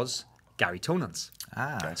 which was Gary Tonan's.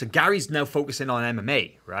 So Gary's now focusing on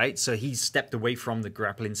MMA, right? So he's stepped away from the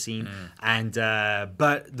grappling scene, and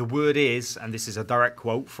but the word is, and this is a direct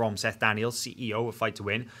quote from Seth Daniels, CEO of Fight to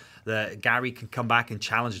Win, that Gary can come back and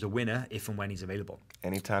challenge the winner if and when he's available.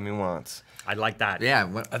 Anytime he wants. I'd like that.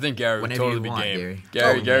 Yeah, I think Gary would whenever totally you be want, game.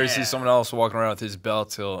 Gary. Gary yeah. sees someone else walking around with his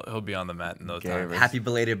belt, he'll be on the mat in no time. Gary. Happy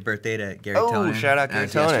belated birthday to Gary Oh, Tonin. shout out Gary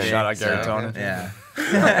That was yesterday, Tonin. Shout out Gary Tonin. Yeah.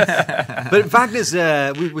 But Wagner's,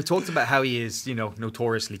 we talked about how he is,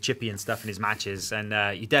 notoriously chippy and stuff in his matches, and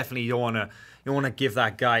you definitely don't want to give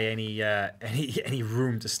that guy any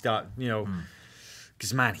room to start,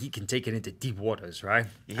 because man, he can take it into deep waters, right?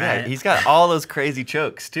 Yeah, he's got all those crazy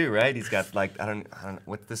chokes too, right? He's got like I don't know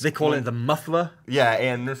what this. They call one? it the muffler. Yeah,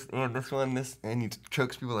 and this one, and he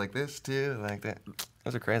chokes people like this too, like that.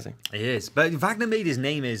 Those are crazy. He is, but Wagner made his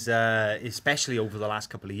name especially over the last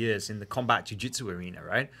couple of years in the combat jiu-jitsu arena,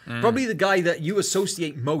 right? Probably the guy that you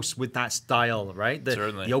associate most with that style, right?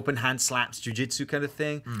 Certainly. The open hand slaps jiu-jitsu kind of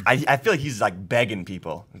thing. I feel like he's like begging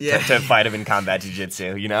people to fight him in combat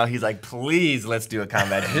jiu-jitsu. He's like, please, let's do a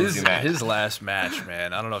combat jiu-jitsu match. His last match,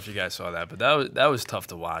 man. I don't know if you guys saw that, but that was tough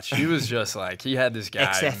to watch. He was just like he had this guy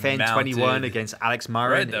XFN 21 mounted, again against Alex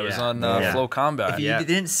Marin. right? That was on Flow Combat. If you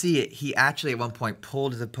didn't see it, he actually at one point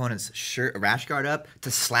hold his opponent's shirt rash guard up to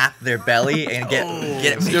slap their belly and get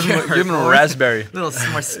Give him a raspberry. Little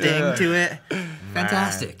more sting to it.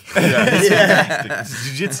 Fantastic. It's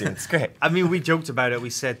jiu-jitsu. It's great. I mean, we joked about it. We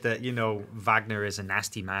said that, you know, Vagner is a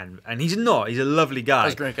nasty man. And he's not. He's a lovely guy.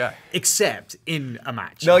 He's a great guy. Except in a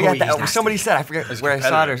match. No, Oh, yeah, he's nasty. somebody said, I forget where I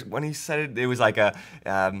saw it, or when he said it, it was like a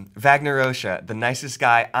Vagner Rocha, the nicest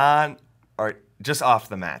guy on or just off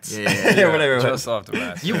the mats. Yeah. Whatever. it was. Just off the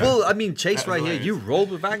mat. You will, I mean, Chase right here, you rolled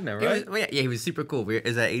with Vagner, right? Yeah, he was super cool. It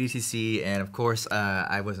was at ADCC, and of course,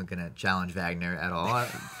 I wasn't gonna challenge Vagner at all.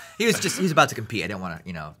 He was about to compete. I didn't want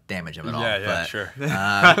to, damage him at all. Yeah, but,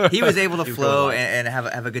 sure. he was able to flow and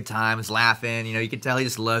have a good time. He's laughing. You could tell he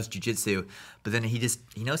just loves jiu-jitsu. But then he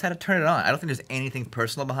knows how to turn it on. I don't think there's anything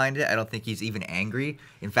personal behind it. I don't think he's even angry.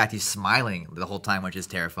 In fact, he's smiling the whole time, which is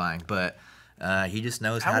terrifying. But he just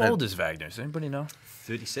knows how to. How old is Vagner? Does anybody know?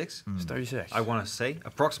 36? He's 36. I want to say.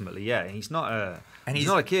 Approximately, yeah. And he's not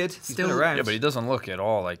a kid. He's still been around. Yeah, but he doesn't look at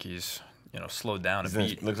all like he's slowed down a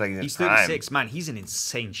beat. Looks like He's prime. 36. Man, he's in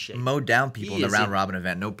insane shape. Mowed down people in the round robin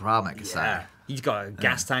event, no problem at Kasai. Yeah. He's got a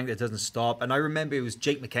gas tank that doesn't stop. And I remember it was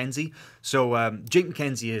Jake McKenzie. So Jake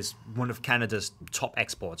McKenzie is one of Canada's top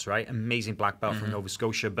exports, right? Amazing black belt from Nova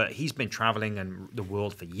Scotia. But he's been traveling in the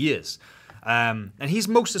world for years. And he's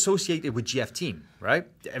most associated with GF Team, right?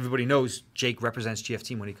 Everybody knows Jake represents GF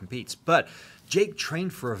Team when he competes. But Jake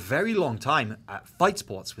trained for a very long time at Fight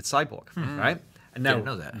Sports with Cyborg, right? And now, Didn't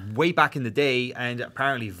know that. way back in the day, and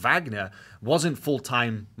apparently Vagner wasn't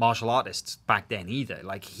full-time martial artists back then either.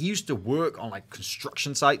 Like, he used to work on, like,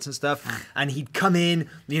 construction sites and stuff, and he'd come in,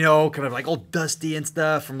 kind of, like, all dusty and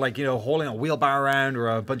stuff from, like, hauling a wheelbarrow around or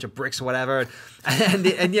a bunch of bricks or whatever. And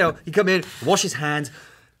he'd come in, wash his hands,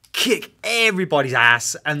 kick everybody's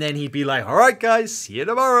ass, and then he'd be like, all right, guys, see you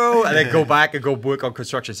tomorrow, and then go back and go work on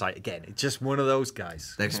construction site again. It's just one of those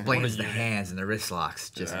guys. That explains the hands and the wrist locks.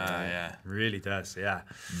 Just Yeah. Really does, yeah.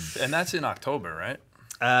 And that's in October, right?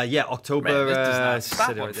 Yeah, October. Man, this does not stop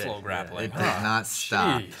said it on right there. FloGrappling. it does not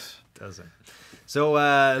stop. Jeez. Doesn't. So,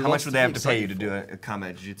 How much would they have to pay you to do a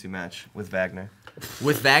combat jiu-jitsu match with Vagner?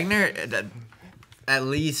 With Vagner, at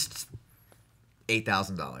least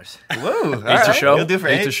 $8,000. Whoa! Eight to show. You'll do for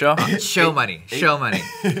Eight to eight? show. Show money.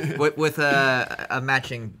 with a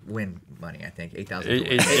matching win money, I think. 8,000 to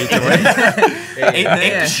win. Eight to win.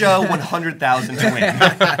 Eight to show, 100,000 to win.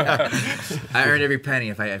 I earn every penny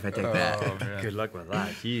if I take that. Oh, man. Good luck with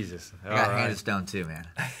that. Jesus. I got hand of stone too, man.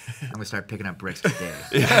 I'm gonna start picking up bricks today.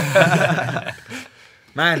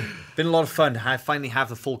 Man, been a lot of fun. I finally have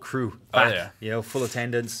the full crew back. yeah. Full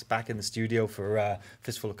attendance back in the studio for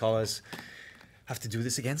Fistful of Collars. Have to do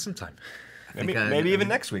this again sometime. Maybe even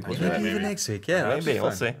next week we'll do that. Maybe even next week. Yeah, that'd be Maybe. We'll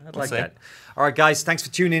fun. see. I'd We'll like see. that. All right, guys. Thanks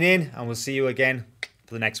for tuning in, and we'll see you again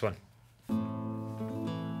for the next one.